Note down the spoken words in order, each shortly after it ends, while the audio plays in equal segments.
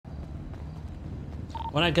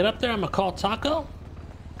When I get up there, I'm gonna call Taco.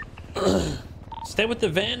 Stay with the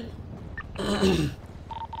van.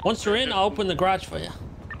 Once you're in, I'll open the garage for you.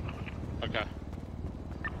 Okay.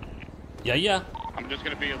 Yeah, yeah. I'm just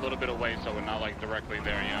gonna be a little bit away so we're not like directly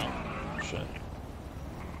there, you know? Shit.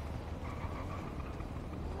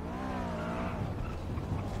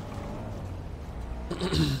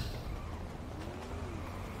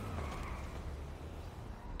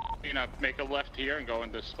 You know, make a left here and go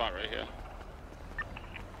in this spot right here.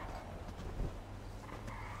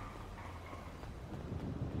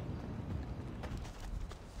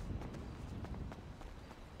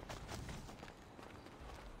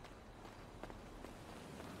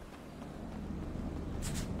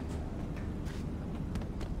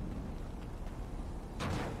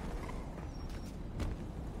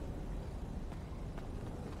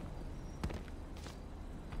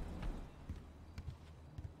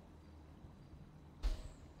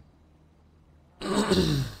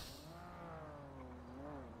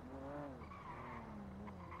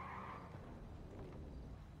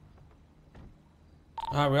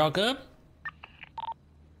 All right, we all good?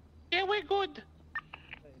 Yeah, we're good.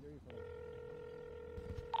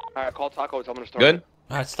 Alright, call Taco. Tell him to start. Good?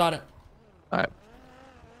 All right, start it. Alright.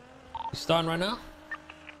 You starting right now?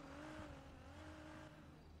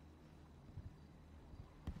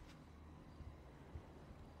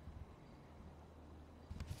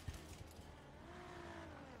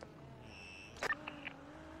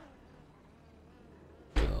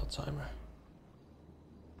 Little timer.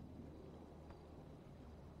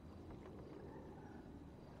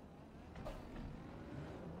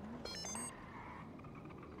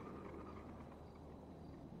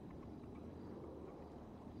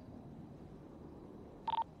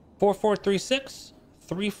 Four, 436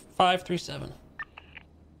 3537.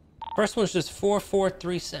 First one's just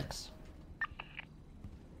 4436.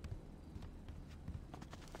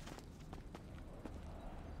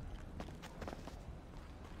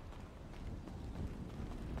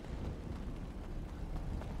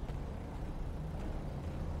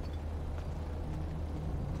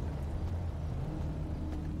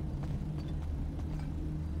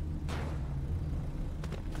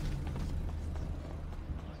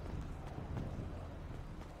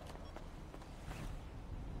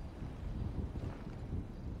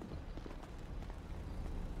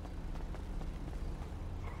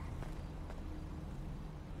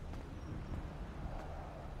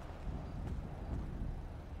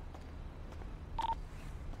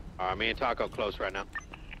 Me and Taco close right now.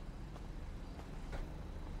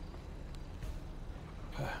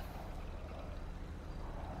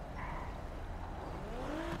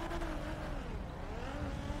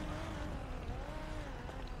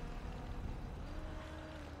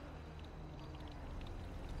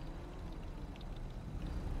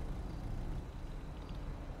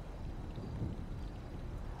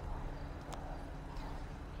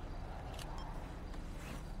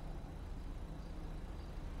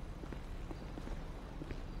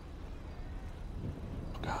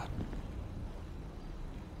 God.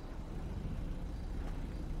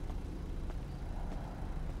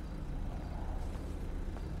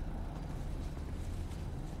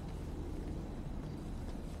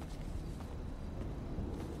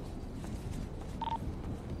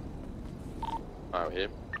 Alright, hit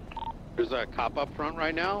him. There's a cop up front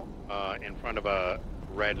right now, in front of a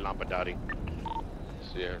red Lampadati.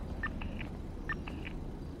 See her.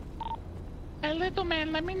 Hey, little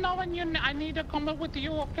man, let me know when I need to come up with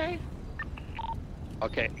you, okay?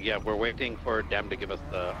 Okay, yeah, we're waiting for them to give us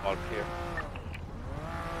the all clear.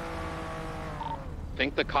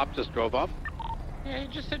 Think the cop just drove off? Yeah, he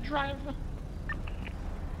just said drive.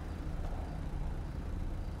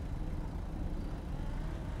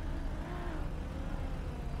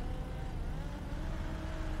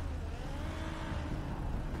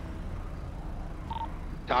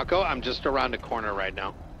 Taco, I'm just around the corner right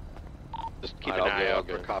now. Just keep an eye out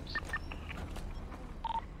for cops.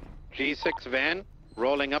 G6 van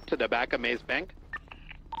rolling up to the back of Maze Bank.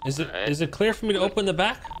 Is it clear for me to open the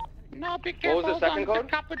back? No, be careful. What was the second code? The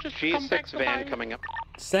cop would just come back G6 to van buy. coming up.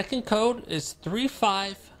 Second code is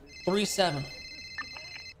 3537.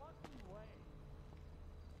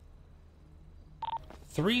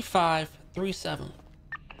 3537.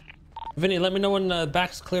 Vinny, let me know when the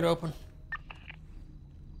back's cleared open.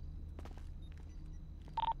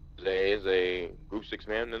 There is a group 6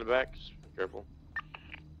 man in the back. Just be careful.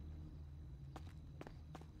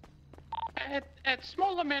 At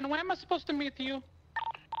smaller man, where am I supposed to meet you?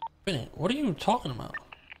 Vinny, what are you talking about?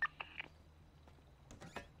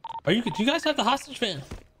 Do you guys have the hostage van?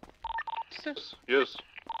 Yes.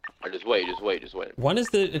 Just wait. When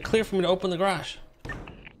is it clear for me to open the garage?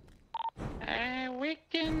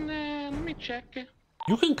 check.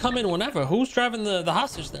 You can come in whenever. Who's driving the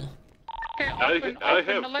hostage thing? Okay, I open.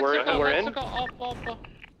 have- Let's we're- go. we're Let's in? go. Up.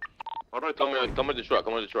 All right, Come with the truck.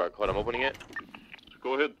 Come with the truck. Hold on, I'm opening it.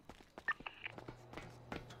 go ahead.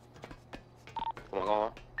 Come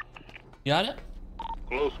on. You got it?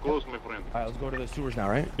 Close, my friend. All right, let's go to the sewers now,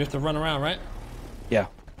 right? You have to run around, right? Yeah.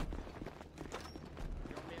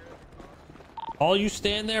 All you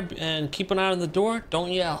stand there and keep an eye on the door.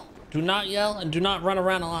 Don't yell. Do not yell and do not run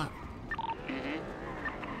around a lot.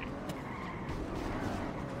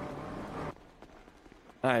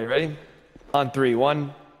 All right, you ready? On 3,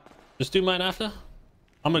 1. Just do mine after.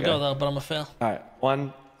 I'm gonna Okay. go though, but I'm gonna fail. All right,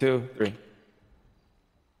 1, 2, 3.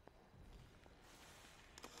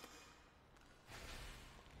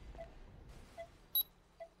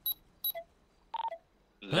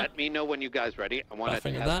 Let me know when you guys ready. I want to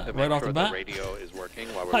figured test that to right make off the sure bat. the radio is working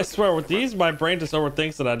while we're I looking swear, at with the camera. these, my brain just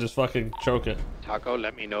overthinks it. I just fucking choke it. Taco,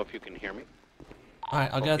 let me know if you can hear me. All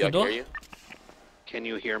right, I'll get at Yeah, the I can door. hear you. Can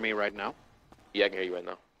you hear me right now? Yeah, I can hear you right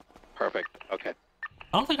now. Perfect. Okay.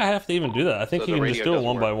 I don't think I have to even do that. I think So you the can just radio do it does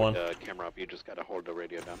one by work one. with the camera up. You just gotta hold the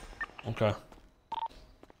radio down. Okay.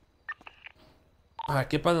 All right,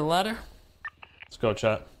 get by the ladder. Let's go,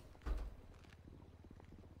 chat.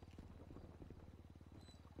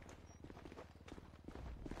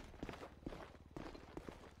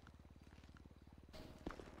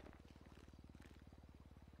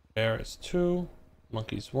 Bear is 2,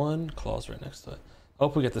 monkeys 1, claws right next to it.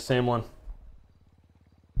 Hope we get the same one.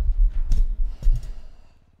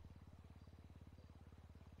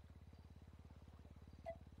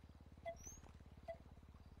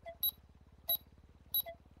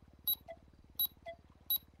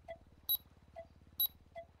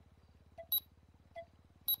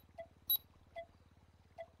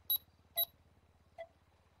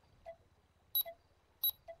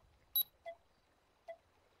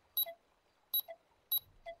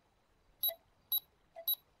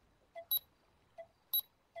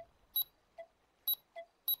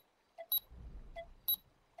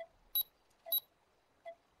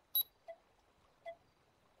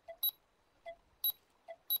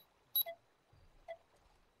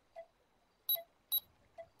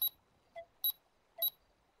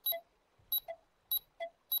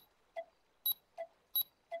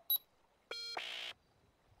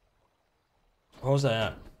 What was that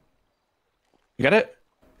at? You got it?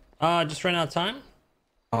 Just ran out of time.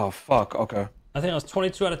 Oh, fuck. Okay. I think I was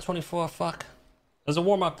 22 out of 24. Fuck. There's a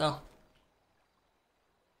warm up though.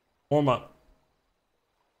 Warm up.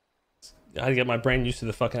 I had to get my brain used to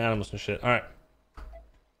the fucking animals and shit. All right.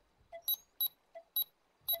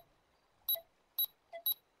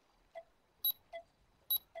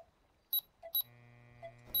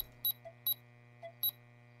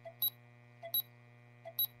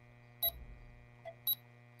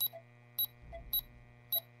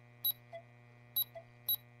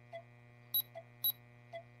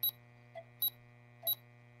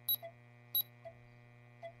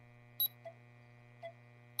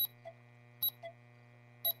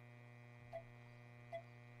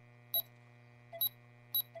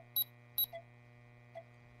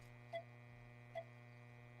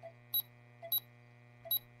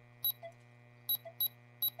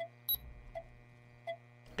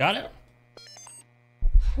 Got it?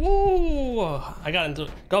 Ooh, I got into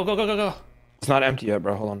it. Go, go, go, go, go. It's not empty yet,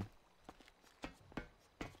 bro. Hold on.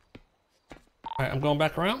 All right, I'm going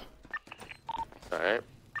back around. All right.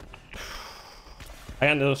 I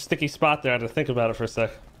got into a sticky spot there. I had to think about it for a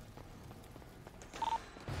sec.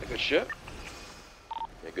 Good shit.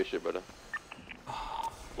 Yeah, good shit, brother.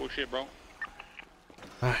 Bullshit, bro. All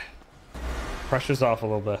right. Pressure's off a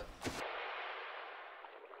little bit.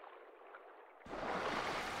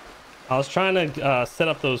 I was trying to set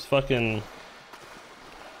up those fucking...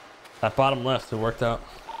 that bottom left. It worked out.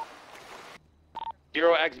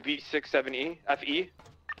 0XB67E FE.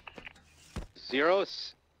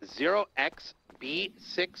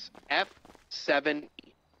 0XB6F7E.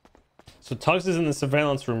 So Tugs is in the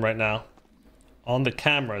surveillance room right now. On the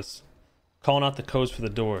cameras. Calling out the codes for the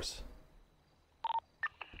doors.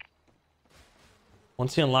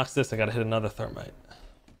 Once he unlocks this, I gotta hit another thermite.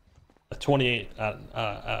 A 28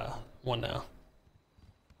 one now.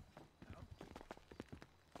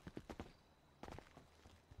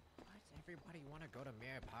 Why does everybody want to go to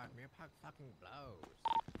Mirror Park? Mirror Park fucking blows.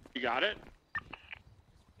 You got it? Just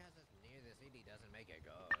because it's near the city doesn't make it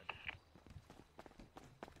good.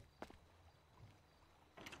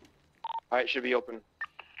 Alright, should be open.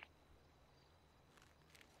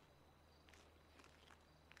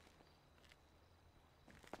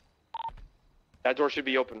 That door should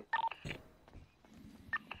be open.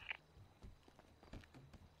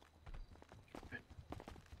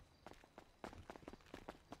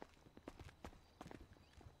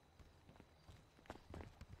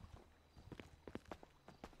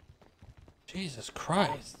 Jesus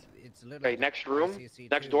Christ. It's literally Okay, next room,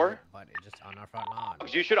 ICC2, next door. but it's just on our front lawn.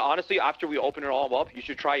 You should honestly, after we open it all up, you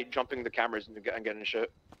should try jumping the cameras and getting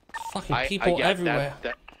shit. Fucking people yeah, everywhere.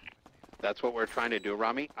 That's what we're trying to do,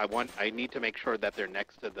 Rami. I need to make sure that they're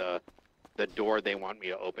next to the door they want me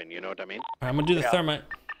to open. You know what I mean? Alright, I'm gonna do the thermite.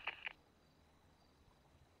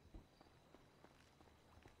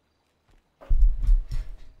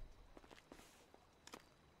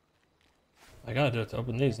 I gotta do it to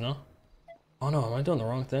open these, no? Oh no, am I doing the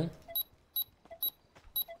wrong thing?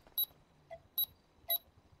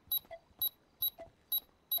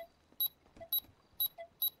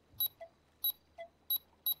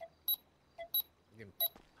 You can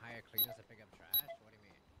hire cleaners to pick up trash? What do you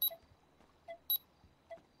mean?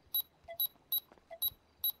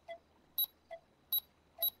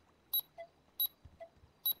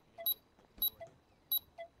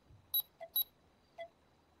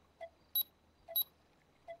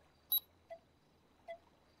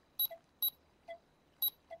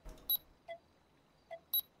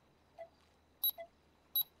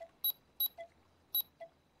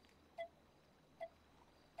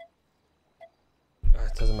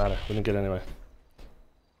 It doesn't matter. We didn't get it anyway.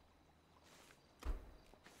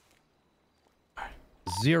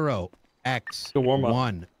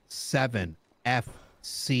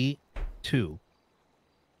 0x17FC2.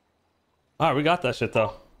 Alright, we got that shit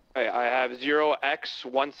though. Hey, I have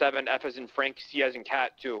 0x17F as in Frank, C as in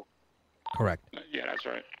cat, 2. Correct. Yeah, that's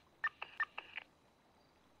right.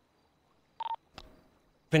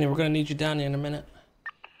 Vinny, we're gonna need you down here in a minute.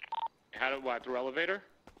 How do what? Through elevator?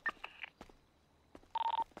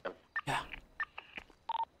 Yeah.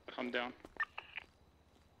 Come down.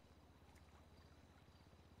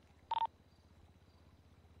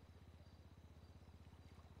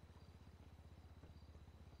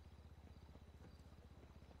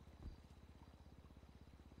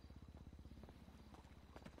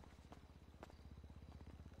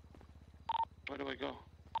 Where do I go?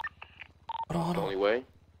 Hold The on. only way.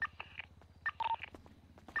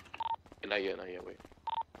 Not yet, wait.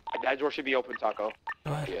 That door should be open, Taco.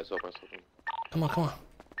 Go ahead. Yeah, it's open, Come on, come on.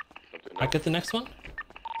 Something I get the next one?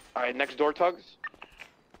 Alright, next door, Tugs.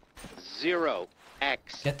 0x.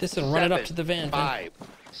 Get this and run it up to the van, Vin. 5,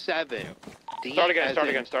 7. D Start again, as start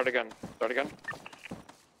in again, start again. Start again.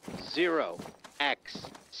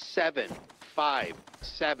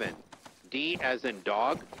 0x757. D as in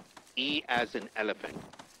dog. E as in elephant.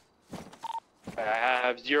 I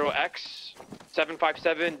have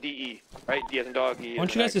 0x757DE. Right? D as in dog, E Why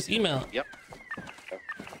don't you guys just email? Yep.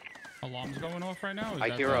 Alarm's going off right now? Is I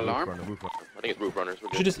that hear the- alarm. I think it's roof runners. We're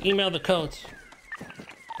You should good. just email the codes.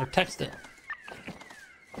 Or text it.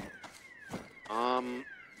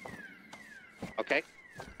 Okay.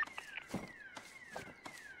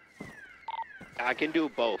 I can do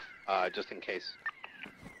both, just in case.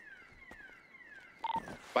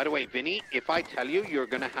 By the way, Vinny, if I tell you, you're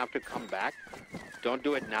gonna have to come back. Don't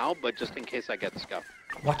do it now, but just in case I get scuffed.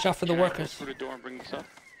 Watch out for the Can I go workers. through the door and bring this up?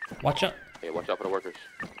 Watch out. Hey, watch out for the workers.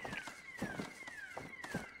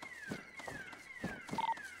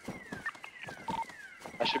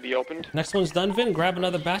 That should be opened. Next one's done, Vin. Grab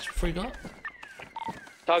another batch before you go.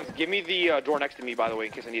 Tugs, give me the door next to me, by the way,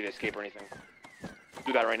 in case I need to escape or anything.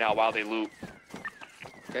 Do that right now while they loot.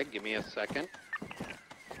 Okay, give me a second.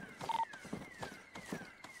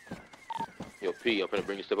 Yo, P, I'm gonna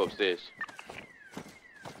bring you stuff upstairs.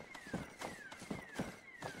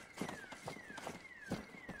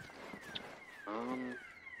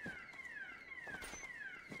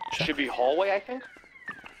 Check. Should be hallway, I think.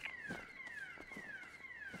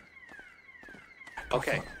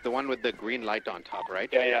 Okay, the one with the green light on top, right?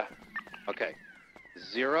 Yeah, yeah. Okay.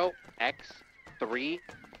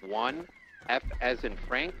 0x31 F as in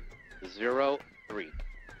Frank 03.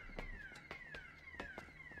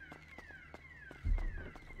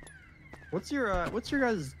 What's your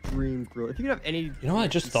guys' dream grill? If you could have any, You know what I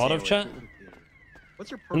just thought of, chat? sandwich, what would it be?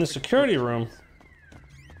 What's your In the perfect security grill? room,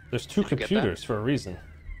 there's two you get that? computers for a reason.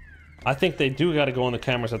 I think they do got to go on the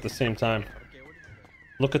cameras at the same time. Okay, what is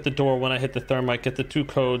it? Look at the door when I hit the thermite, get the 2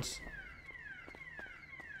 codes.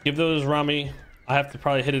 Give those Rami. I have to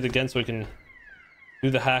probably hit it again so we can do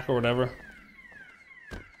the hack or whatever.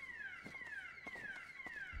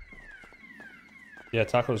 Yeah,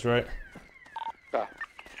 Taco's right. Okay.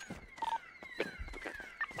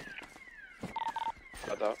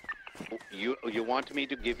 Got that. You want me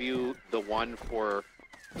to give you the one for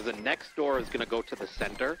the next door is gonna go to the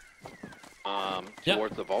center, Yep.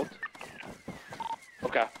 towards the vault.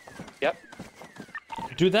 Okay. Yep.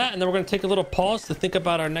 Do that, and then we're going to take a little pause to think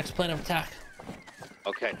about our next plan of attack.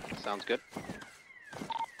 Okay, sounds good.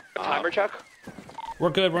 Timer check. We're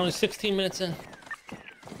good. We're only 16 minutes in.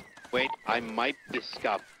 Wait, I might be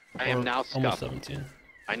scuffed. I am Or now almost scuffed. 17.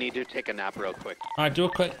 I need to take a nap real quick. All right, do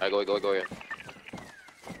it quick. Alright, go ahead.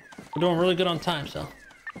 We're doing really good on time, so.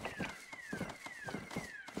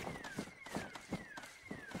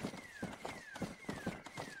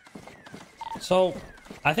 So,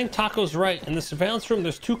 I think Taco's right. In the surveillance room,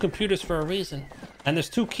 there's 2 computers for a reason, and there's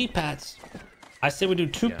 2 keypads. I say we do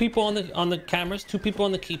 2 people on the cameras, 2 people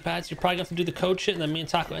on the keypads. You're probably gonna have to do the code shit, and then me and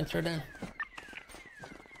Taco enter it in.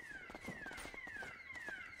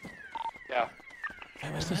 Yeah.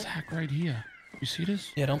 What's this hack right here? You see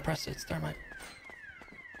this? Yeah, don't press it. It's thermite.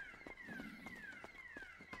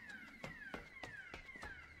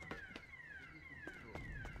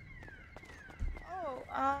 Oh,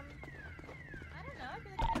 I don't know. I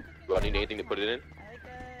feel like cooking. Do I need anything to put it in? I like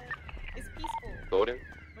it's peaceful. Throw it in?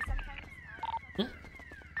 But sometimes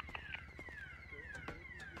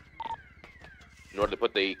In order to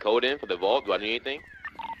put the code in for the vault, do I need anything?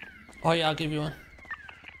 Oh yeah, I'll give you one.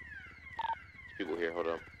 There's people here, hold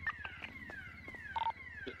on.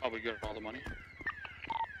 Oh, we got all the money?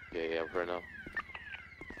 Yeah, fair enough.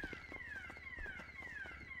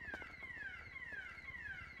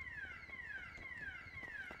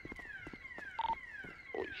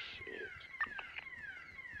 Holy shit.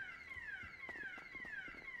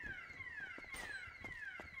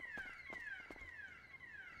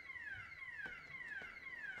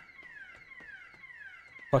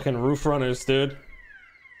 Fucking roof runners, dude.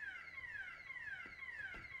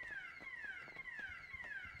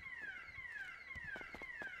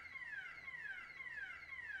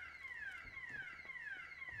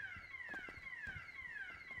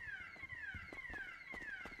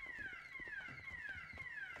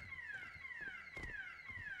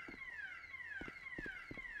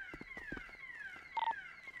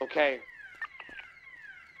 Okay.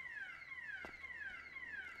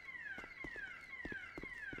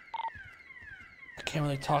 I can't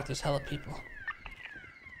really talk. There's hella people.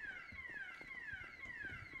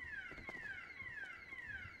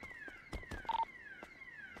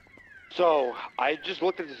 So, I just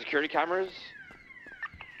looked at the security cameras.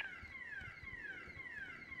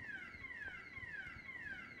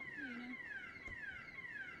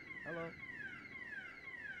 Hello.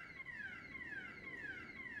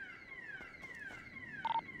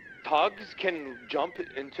 Tugs can jump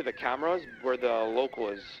into the cameras where the local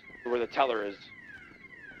is, where the teller is.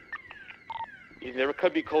 There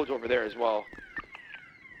could be codes over there as well.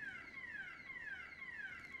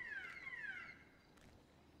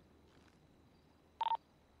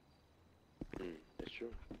 That's true.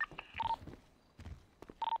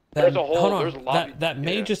 There's a whole- hold on. there's a lobby- That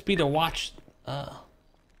may yeah. just be to watch. That's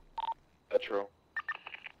true.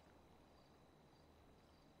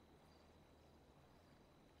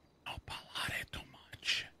 No parlare too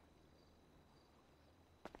much.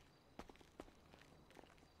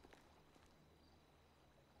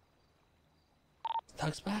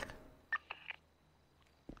 Tug's back.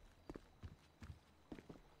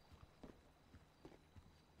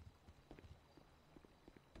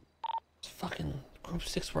 There's fucking Group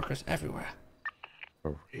 6 workers everywhere.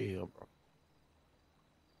 For real, bro.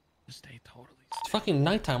 Stay totally It's fucking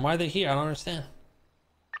nighttime. Why are they here? I don't understand.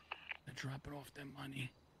 They're dropping off their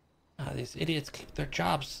money. These idiots keep their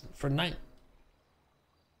jobs for night.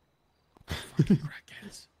 Fucking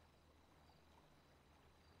crackheads.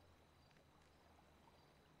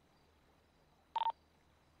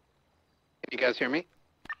 You guys hear me?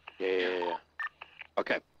 Yeah.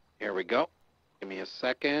 Okay, here we go. Give me a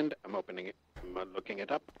second. I'm opening it. I'm looking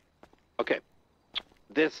it up. Okay.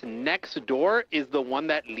 This next door is the one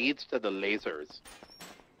that leads to the lasers.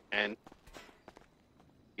 And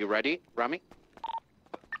you ready, Rami?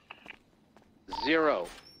 0,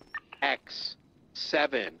 X,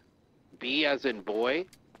 7, B as in boy,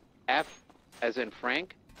 F as in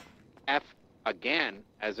Frank, F again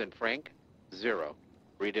as in Frank, 0.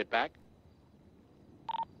 Read it back.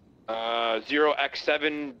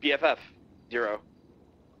 0x7 BFF. 0.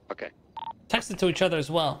 Okay. Text it to each other as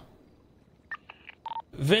well.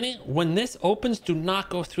 Vinny, when this opens, do not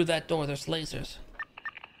go through that door. There's lasers.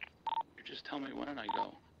 You just tell me when I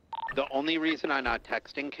go. The only reason I'm not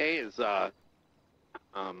texting Kay is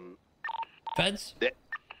Feds?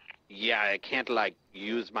 yeah, I can't like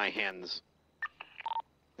use my hands.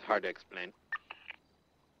 It's hard to explain.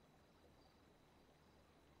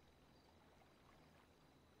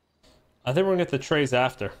 I think we're gonna get the trays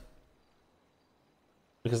after.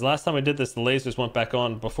 Because last time we did this, the lasers went back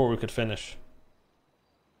on before we could finish.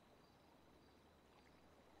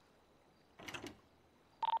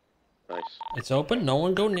 Nice. It's open. No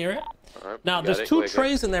one go near it. All right, Now, got there's it. two Go ahead,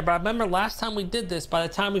 trays in there, but I remember last time we did this, by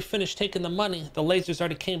the time we finished taking the money, the lasers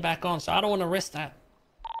already came back on, so I don't want to risk that.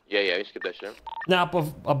 Yeah, you skip that shit. Now,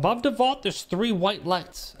 above the vault, there's 3 white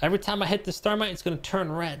lights. Every time I hit this thermite, it's going to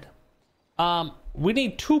turn red. We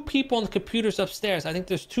need 2 people on the computers upstairs. I think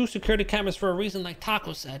there's 2 security cameras for a reason, like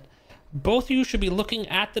Taco said. Both of you should be looking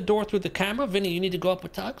at the door through the camera. Vinny, you need to go up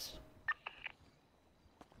with Tugs.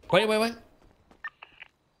 Wait.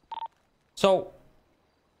 So,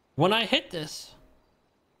 when I hit this,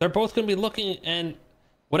 they're both going to be looking, and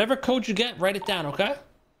whatever code you get, write it down, okay?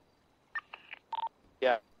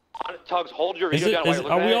 Yeah. Tugs, hold your Is video it, down. is,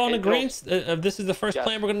 are we all in agreement? This is the first Yes.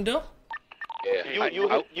 plan we're going to do?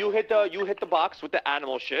 Yeah. You hit the box with the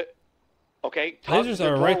animal shit. Okay. Tugs, Lasers the are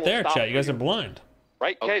drone right will there, stop chat. You guys for are blind.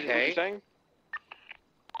 Right, Ked, is what Okay. you're saying?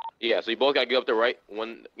 Yeah, so you both gotta get up there right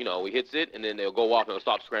when he hits it, and then they'll go off and it'll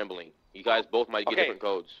stop scrambling. You guys both might get Okay. different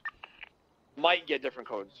codes. Might get different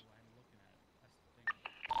codes.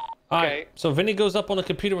 All Okay. right, so Vinny goes up on the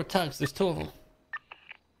computer with Tugs. There's 2 of them.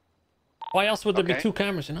 Why else would there be Okay. 2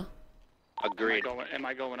 cameras, you know? Agreed. Am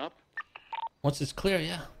I going up? Once it's clear,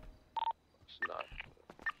 yeah. It's not.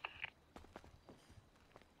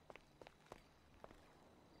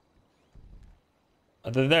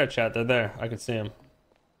 They're there, chat. They're there. I can see them.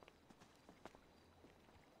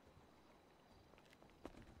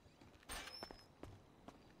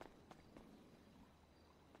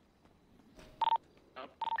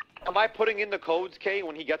 Am I putting in the codes, Kay,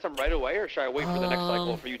 when he gets them right away, or should I wait for the next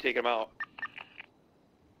cycle for you to take them out?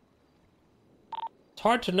 It's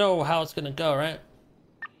hard to know how it's gonna go, right?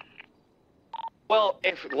 Well,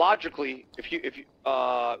 if logically,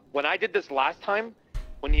 when I did this last time,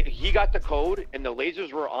 when he got the code and the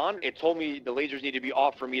lasers were on, it told me the lasers need to be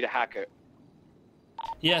off for me to hack it.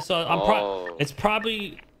 Yeah. So it's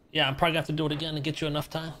probably I'm probably gonna have to do it again to get you enough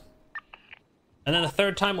time. And then the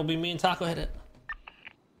 3rd time will be me and Taco hit it.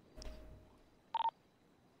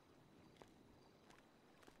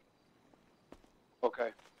 Okay.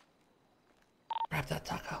 Grab that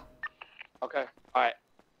Taco. Okay. All right.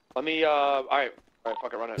 Let me. All right.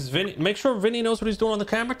 Fuck it. Run it. Is Vinny? Make sure Vinny knows what he's doing on the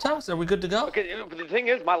camera, Tugs. Are we good to go? Okay. But the thing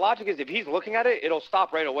is, my logic is, if he's looking at it, it'll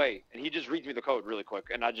stop right away, and he just reads me the code really quick,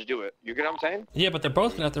 and I just do it. You get what I'm saying? Yeah, but they're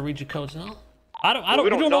both gonna have to read your codes, no? We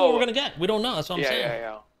don't know what we're gonna get. We don't know. That's what I'm saying.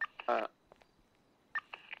 Yeah.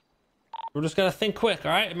 We're just gonna think quick.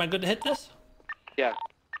 All right. Am I good to hit this? Yeah. All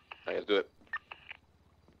right, let's do it.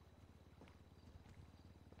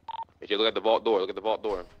 If you look at the vault door, look at the vault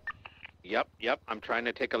door. Yep. I'm trying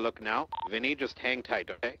to take a look now. Vinny, just hang tight,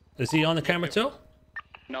 okay? Is he on the camera too?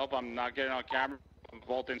 Nope, I'm not getting on camera.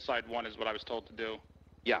 Vault inside 1 is what I was told to do.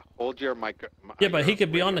 Yeah, hold your mic. Yeah, but he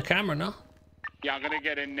could be on the camera, no? Yeah, I'm gonna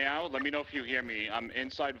get in now. Let me know if you hear me. I'm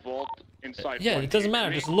inside vault, inside. Yeah, 1. it doesn't Can you hear matter.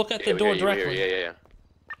 me? Just look at the we door hear you, directly. Yeah.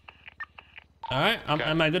 All right. Okay.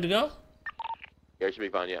 Am I good to go? Yeah, it should be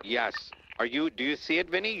fine. Yeah. Yes. Do you see it,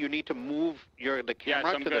 Vinny? You need to move the Yes,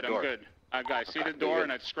 camera I'm to good. the door. I'm good. Guys, see the you're door good.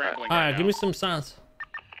 and it's scrambling. All right. now. Give me some silence.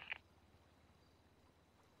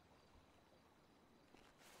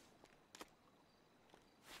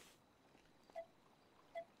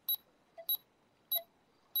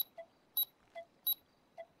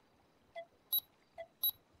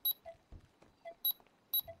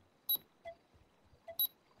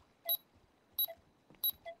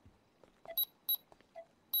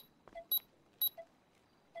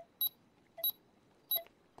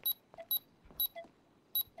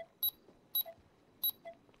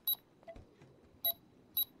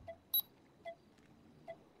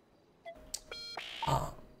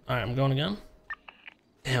 All right, I'm going again.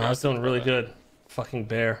 Damn, I was doing really good. Fucking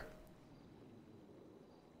bear.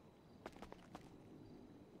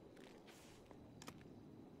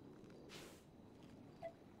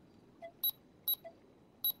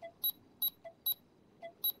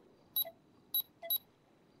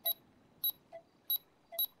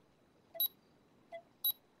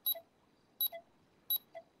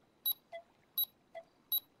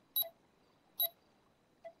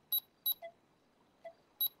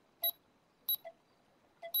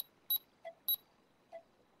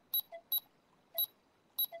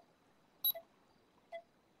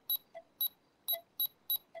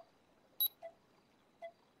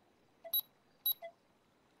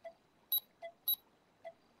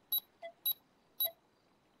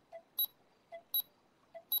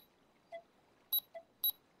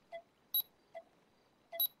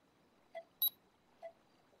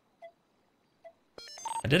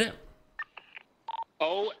 I did it.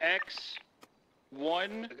 OX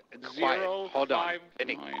Quiet. Hold on.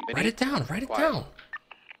 1059. Vinny, Write it down. Write it Quiet. down.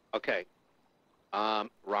 Okay.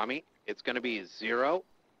 Rami, it's going to be 0x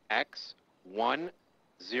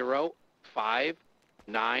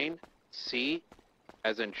 1059C,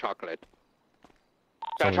 as in chocolate.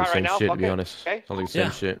 Can I Sounds try like the right same now? shit, to Fuck be it. honest. Okay. Sounds like the same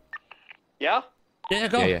Yeah. shit. Yeah? Yeah,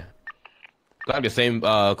 go. Yeah, yeah. Got the same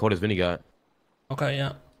code as Vinny got. Okay,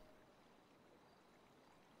 yeah.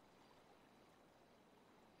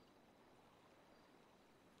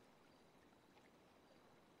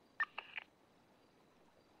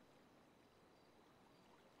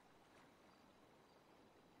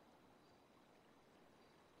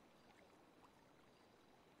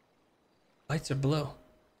 Lights are blue.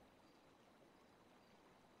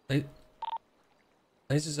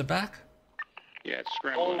 Lasers are back? Yeah, it's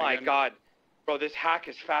scrambling. Oh my again. god. Bro, this hack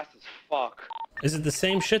is fast as fuck. Is it the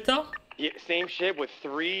same shit though? Yeah, same shit with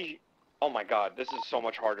 3. Oh my god, this is so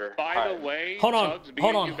much harder. By Alright. the way, Hold on, Tugs, me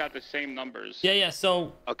hold and on. you got the same numbers. Yeah,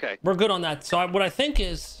 so Okay. we're good on that. So what I think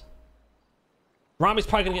is Rami's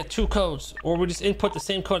probably gonna get 2 codes, or we just input the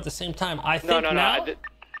same code at the same time. I think No. now.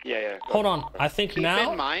 Yeah. Hold on. I think Keep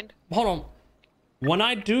now. in mind, Hold on. When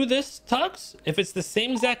I do this, Tugs, if it's the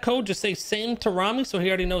same exact code, just say same to Rami, so he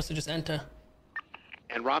already knows to just enter.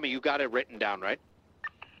 and Rami, you got it written down, right?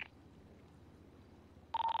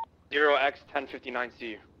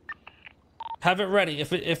 0x1059C. Have it ready.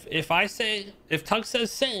 If I say, if Tugs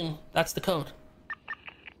says same, that's the code.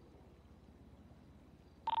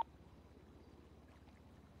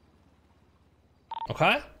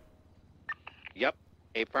 Okay. Yep.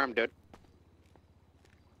 Affirmed, dude.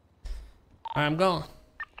 All right, I'm going.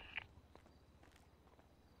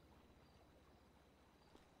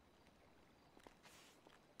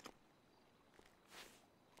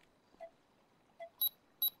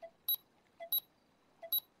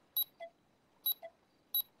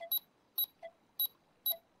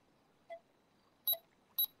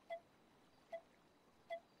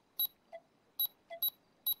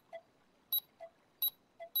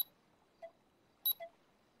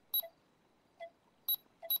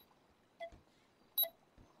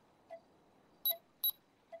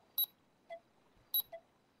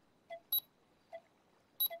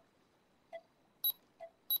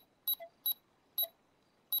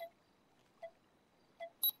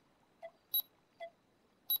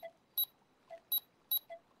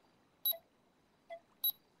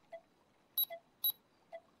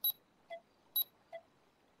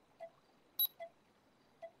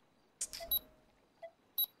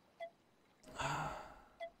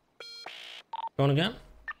 Going again?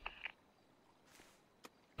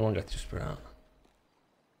 No one got too spread out.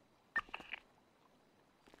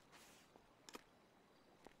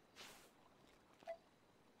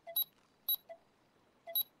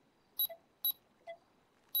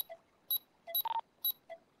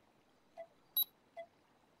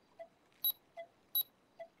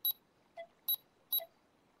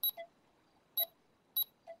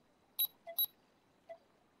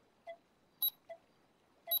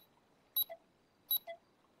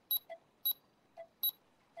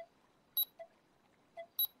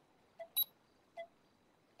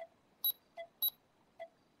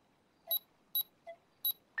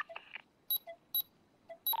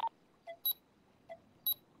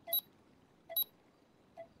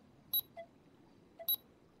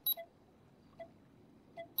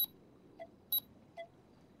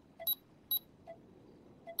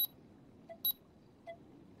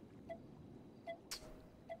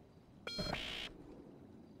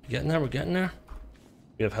 Getting there, we're getting there.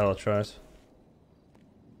 We have hella tries.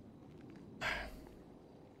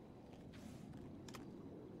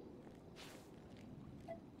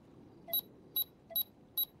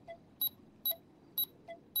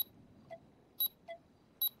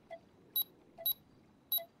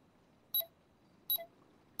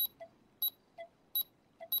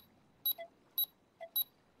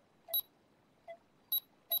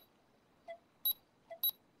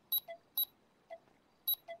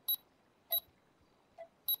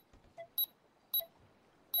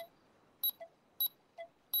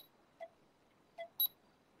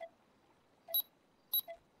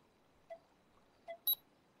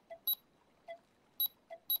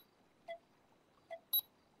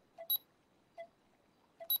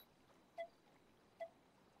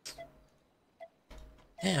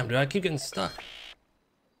 Damn, dude, I keep getting stuck.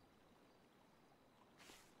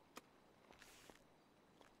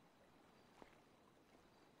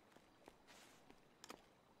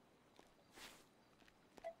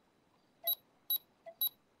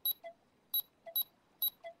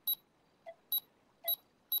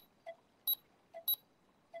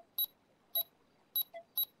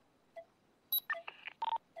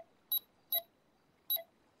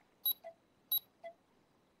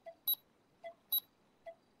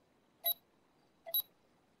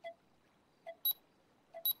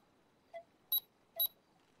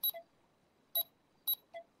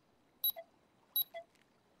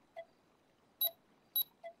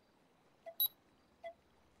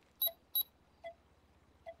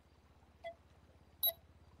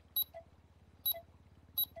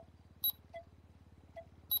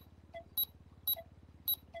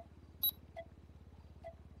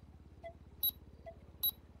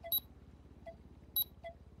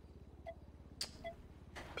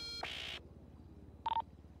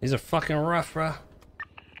 These are fucking rough, bro.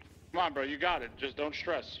 Come on, bro. You got it. Just don't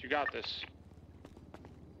stress. You got this.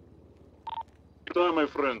 Time, my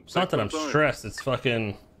friend. It's not that I'm stressed. It's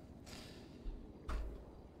fucking.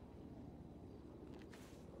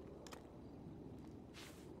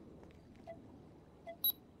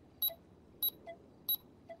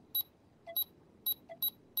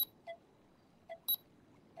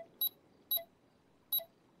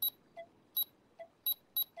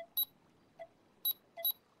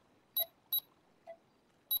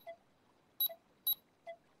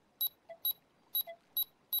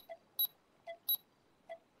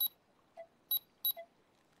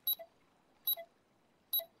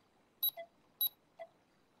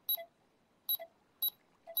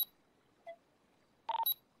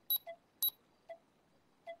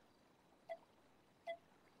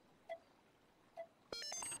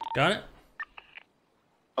 Got it?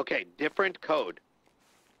 Okay, different code.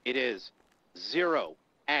 It is 0x6127.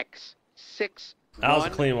 That was a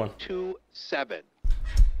clean one.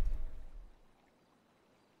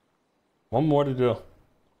 One more to do.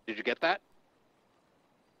 Did you get that?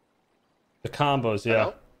 The combos, yeah.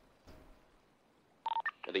 Hello? I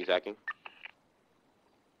think he's hacking.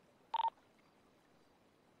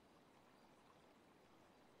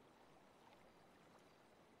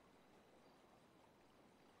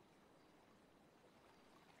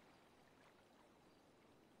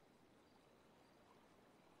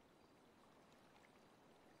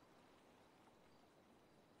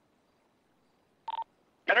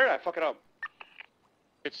 Get her, I fuck it up.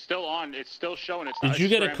 It's still on. It's still showing. It's Did you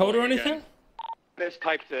get a code or anything?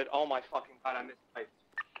 Mistyped it. Oh my fucking god, I mistyped.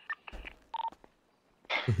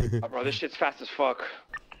 Oh, bro, this shit's fast as fuck.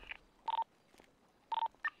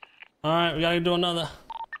 Alright, we gotta do another.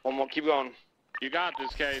 One more, keep going. You got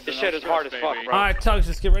this, K. This shit is hard as fuck, bro. Alright, Tugs,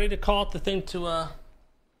 just get ready to call it the thing to, I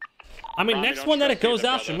mean, Tommy, next don't one that it stress goes either,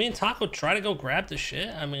 out, brother. should me and Taco try to go grab the shit?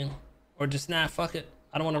 I mean, or just, nah, fuck it.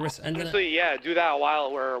 I don't want to risk ending it. Honestly, yeah, do that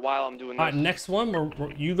while I'm doing this. Alright, next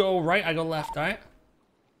one, you go right, I go left, alright?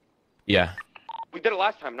 Yeah. We did it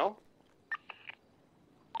last time, no?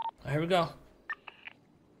 Here we go.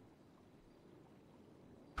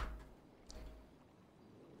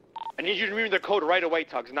 I need you to read the code right away,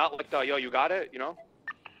 Tugs. Not like the, yo, you got it, you know?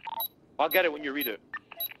 I'll get it when you read it.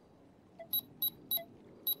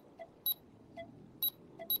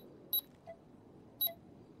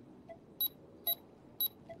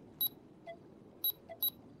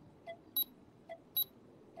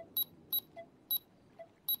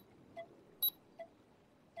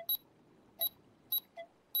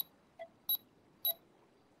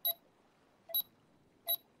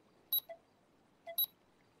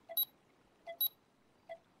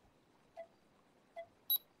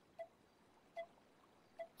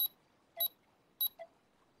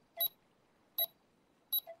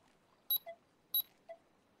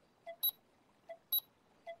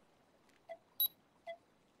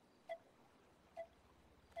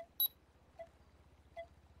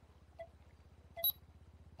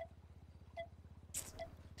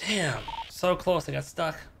 Damn, so close, I got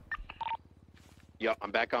stuck. Yeah,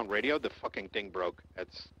 I'm back on radio. The fucking thing broke.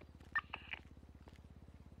 That's.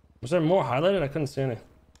 Was there more highlighted? I couldn't see any.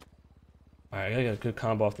 Alright, I gotta get a good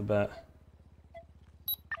combo off the bat.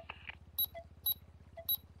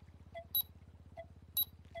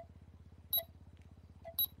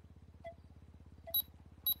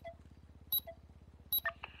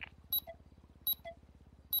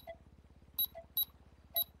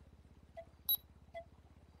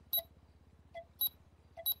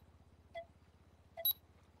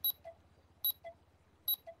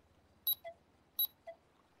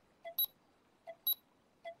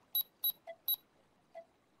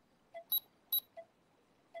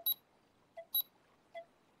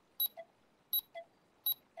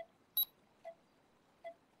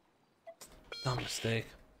 Dumb mistake.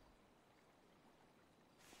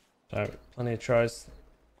 Alright, plenty of tries.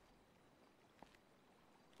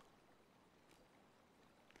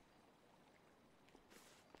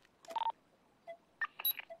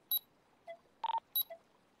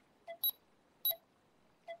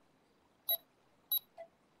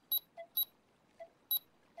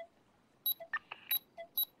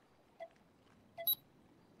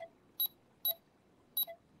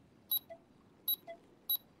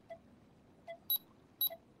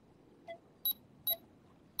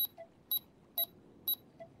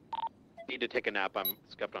 Need to take a nap. I'm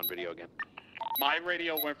scuffed on video again. My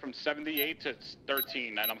radio went from 78 to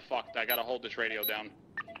 13, and I'm fucked. I gotta hold this radio down.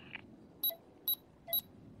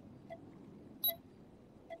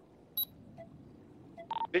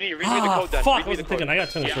 Did you read me the code then? Fuck, Read I me the wasn't thinking. code. I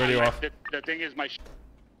gotta turn this radio off. The thing is, my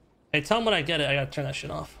Hey, tell them when I get it. I gotta turn that shit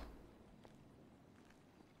off.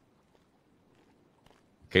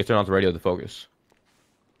 Okay, turn off the radio to focus.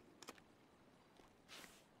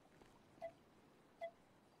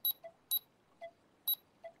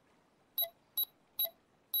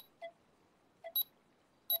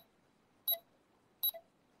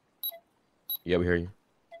 Yeah, we hear you.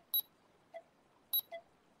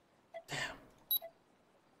 Damn.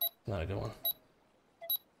 Not a good one.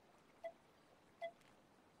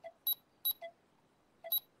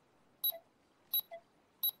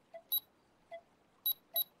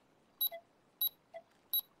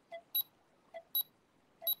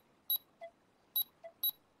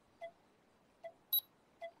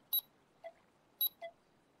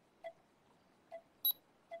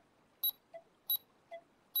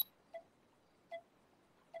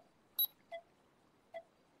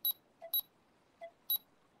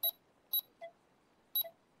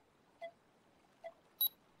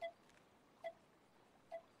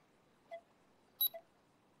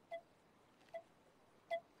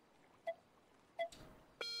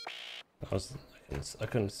 I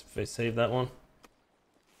couldn't save that one.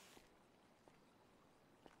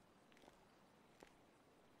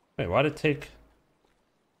 Wait, why did it take?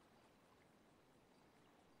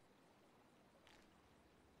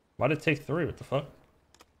 Why did it take 3? What the fuck?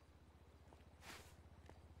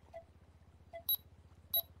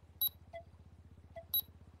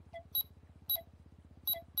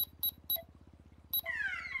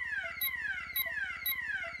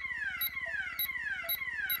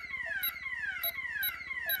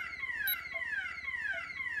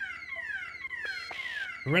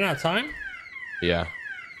 We ran out of time? Yeah.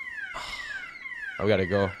 Oh, we gotta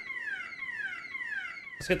go.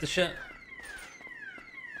 Let's get the shit.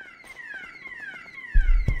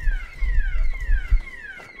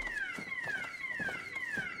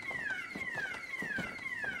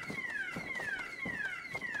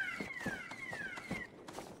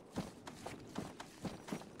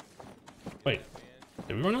 Wait,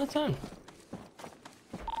 did we run out of time?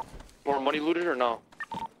 More money looted or no?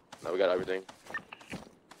 No, we got everything.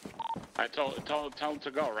 I tell him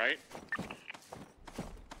to go, right?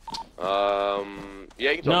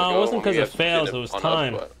 Yeah, you can tell him to No, go. it wasn't because We it have some fails. shit It was on us,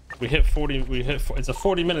 time. but We hit 40. It's a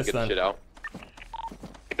 40 minutes get the then. shit out.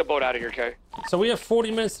 Take the boat out of here, Kay. So we have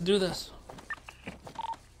 40 minutes to do this.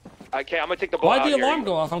 Okay, I'm gonna take the boat Why'd out the here. alarm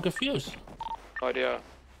go off? I'm confused. No idea.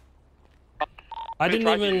 I didn't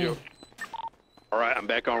tried to even. do. All right, I'm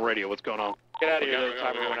back on radio. What's going on? Get out of We here. gotta The go,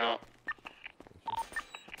 timer we went gotta out.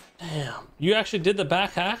 Damn. You actually did the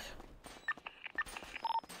back hack?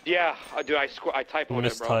 Yeah, I do. I typoed it, bro.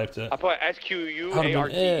 Mistyped it. I put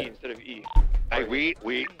SQUARTE it. instead of E. Hey,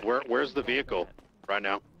 where's the vehicle right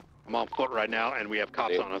now? I'm on foot right now, and we have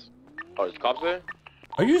cops on us. Oh, there's cops there?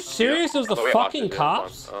 Are you serious? It was the Oh, wait, fucking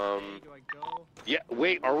hostages, cops? Yeah,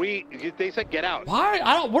 wait, are we? They said get out. Why?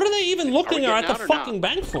 I don't. What are they even looking at the getting out or fucking not?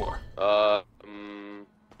 bank for?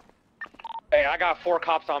 Hey, I got 4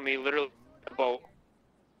 cops on me, literally on the boat.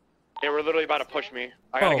 They were literally about to push me.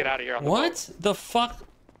 I gotta Bro, get out of here on the what boat. the fuck?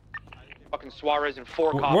 Fucking Suarez and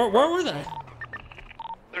 4 cops. Where were they?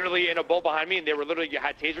 Literally in a boat behind me, and they were literally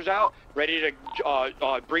had tasers out, ready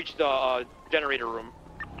to breach the generator room.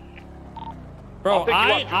 Bro, pick you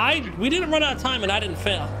up. we didn't run out of time and I didn't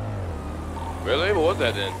fail. Really? What was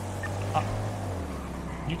that then?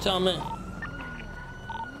 You tell me.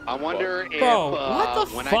 I wonder if Bro, what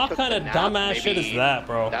the when I fuck took kind the of nap, dumbass shit is maybe that,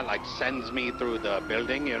 bro? That like sends me through the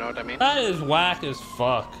building. You know what I mean? That is whack as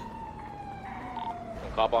fuck.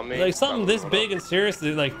 Cop on me? Like something this Probably big and serious,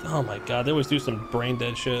 they're like, oh my god, they always do some brain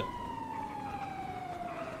dead shit.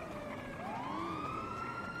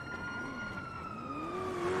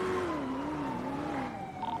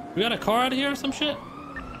 We got a car out of here or some shit?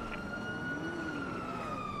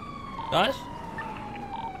 Guys?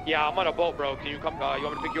 Yeah, I'm on a boat, bro. Can you come? You want me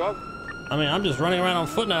to pick you up? I mean, I'm just running around on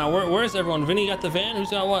foot now. Where's everyone? Vinny got the van? Who's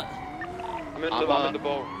got what? I'm in the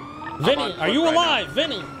boat. Vinny, are you alive?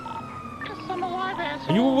 Vinny? Yes, I'm alive, Are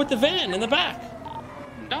asshole. you with the van in the back?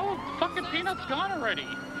 No, fucking Peanut's gone already.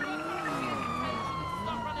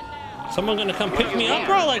 Someone gonna come pick me up,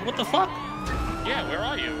 bro? Like, what the fuck? Yeah, where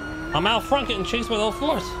are you? I'm out front getting chased by the whole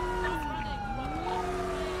force.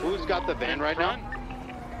 Who's got the van right now?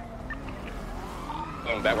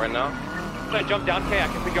 I'm back right now. Can I jump down, Kay? I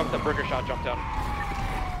can pick you up with the burger shot. Jump down.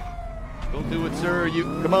 Don't do it, sir.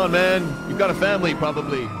 Come on, man. You've got a family,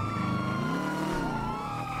 probably.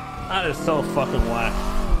 That is so fucking whack.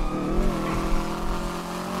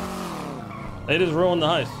 They just ruined the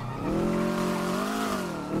heist.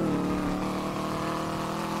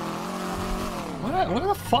 What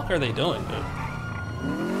the fuck are they doing, dude?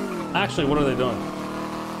 Actually, what are they doing?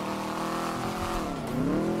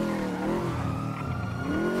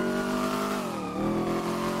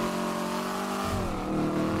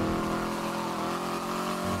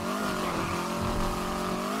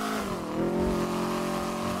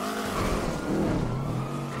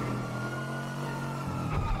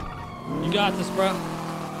 You got this, bro.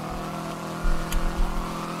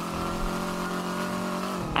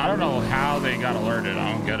 I don't know how they got alerted.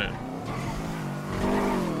 I don't get it.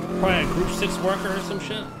 Probably a group 6 worker or some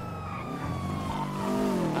shit.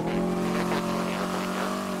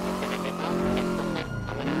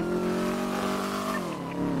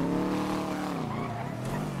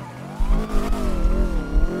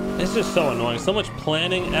 It's just so annoying. So much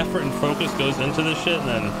planning, effort, and focus goes into this shit, and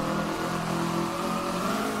then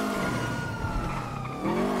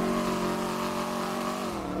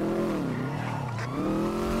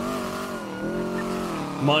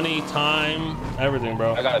money, time, everything,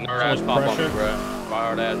 bro. I got a nerd ass so pop much on me, pressure. bro.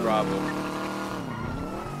 Fired ass Bravo.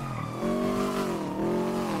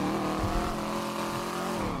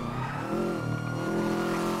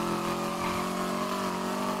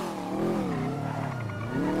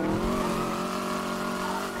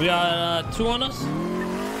 We got 2 on us.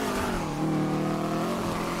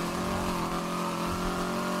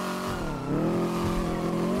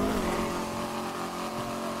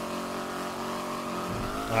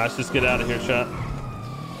 Let's just get out of here, chat.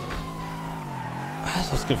 I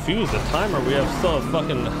was confused. The timer, we have still a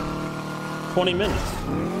fucking 20 minutes.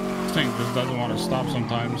 This thing just doesn't want to stop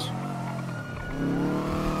sometimes.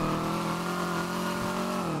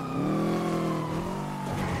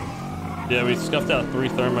 Yeah, we scuffed out 3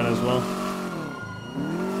 thermite as well.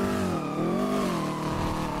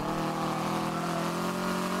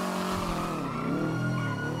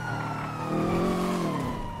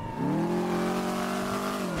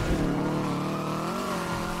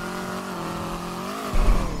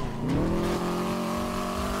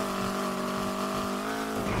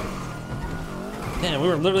 Damn, we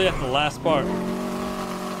were literally at the last part.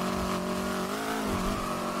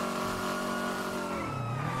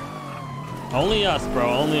 Only us, bro.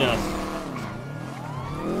 Only us.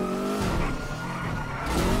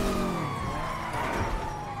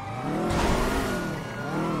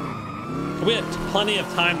 We had plenty of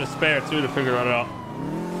time to spare, too, to figure it out.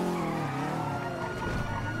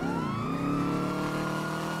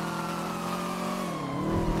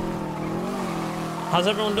 How's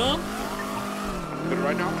everyone doing? Good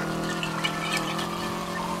right now.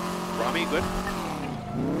 Rami, good?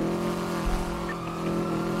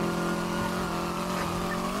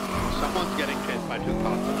 Someone's getting chased by 2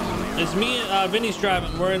 cops. It's me and Vinny's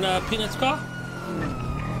driving. We're in Peanut's car.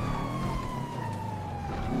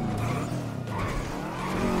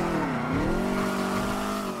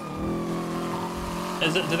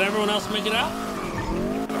 Is it? Did everyone else make it out?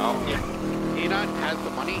 Oh, yeah. Peanut has the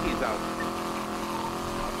money, he's out.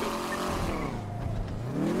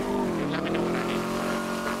 Let me know what I need.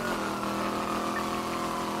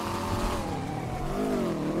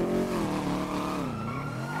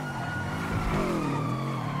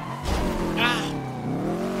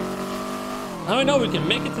 Now I know we can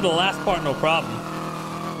make it to the last part, no problem.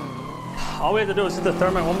 All we had to do was hit the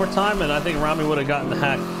thermite one more time, and I think Rami would have gotten the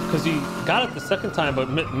hack. Because he got it the second time, but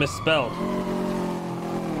misspelled.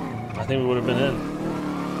 I think we would have been in.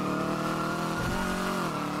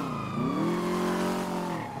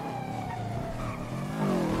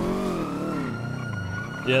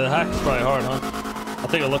 Yeah, the hack is probably hard, huh? I'll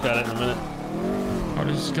take a look at it in a minute. Oh,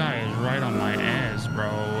 this guy is right on my ass, bro.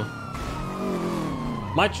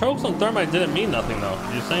 My chokes on thermite didn't mean nothing, though.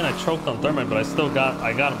 You're saying I choked on thermite, but I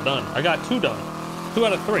got them done. I got 2 done. 2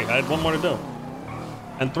 out of 3. I had 1 more to do.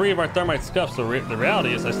 And 3 of our thermite scuffed, so the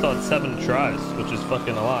reality is I still had 7 tries, which is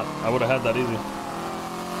fucking a lot. I would have had that easy.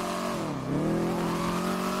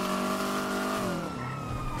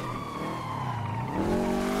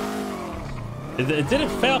 It didn't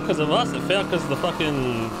fail because of us, it failed because of the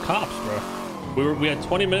fucking cops, bro. We had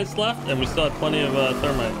 20 minutes left, and we still had plenty of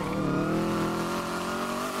thermite.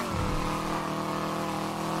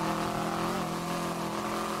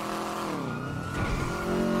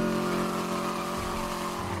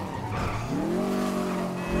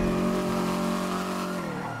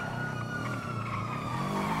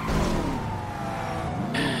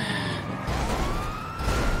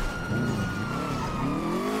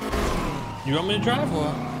 You want me to drive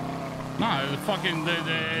or? Nah, the fucking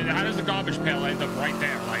how does the garbage pail end up right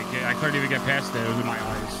there? Like I couldn't even get past it with my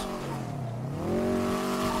eyes.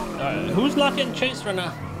 Who's not getting chased right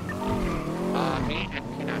now? Me and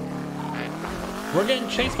Peanut. We're getting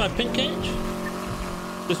chased by Pink Cage?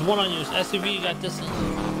 There's one on you. SUV, you got this. I'm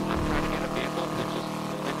trying to get a vehicle that just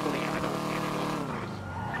literally I don't see any numbers.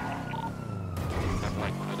 That's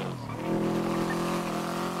like one of those.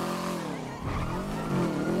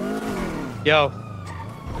 Yo.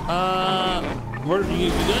 Where you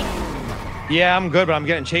good? Yeah, I'm good, but I'm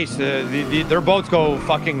getting chased. Their boats go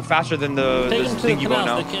fucking faster than Take this them to thing the you go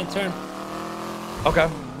canals. now. They can't turn. Okay.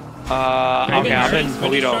 Okay, I'm in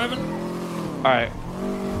Toledo. All right.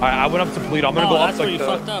 I went up to Toledo. I'm gonna go up that's like where you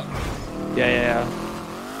fucked up. Yeah.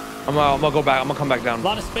 I'm gonna go back. I'm gonna come back down. A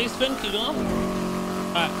lot of space, Finn. Keep going.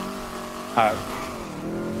 All right.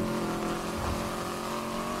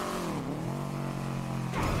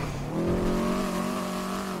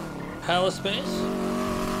 Hella space.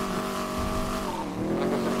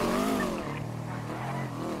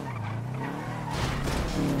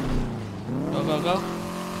 Go.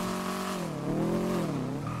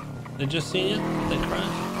 They just seen you? They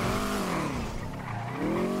crashed.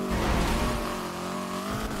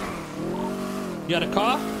 You got a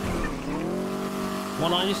car?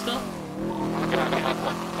 One on you still?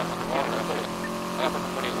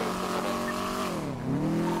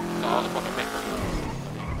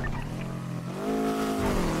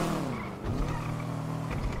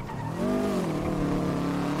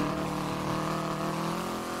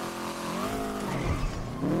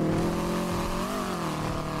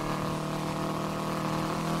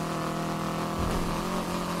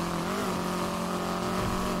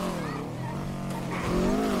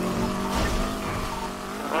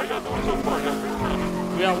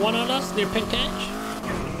 We got one on us near Pink Cage.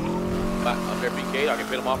 I'm near Pink Cage. I can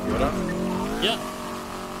pin them off. You know? Yeah.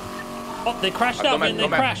 Oh, they crashed out, man. They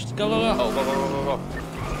crashed. Go. Oh, go.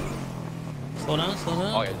 Slow down.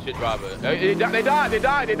 Oh, yeah, shit driver. They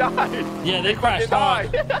died. Yeah, they crashed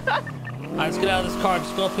hard. Alright, let's get out of this car.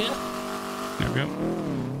 Just go up here. There we go.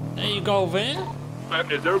 There you go, Van.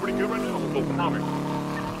 Is everybody good right now? Go for Rami.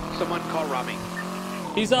 Someone call Rami.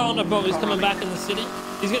 He's out on the boat. He's coming back in the city.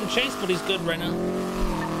 He's getting chased, but he's good right now.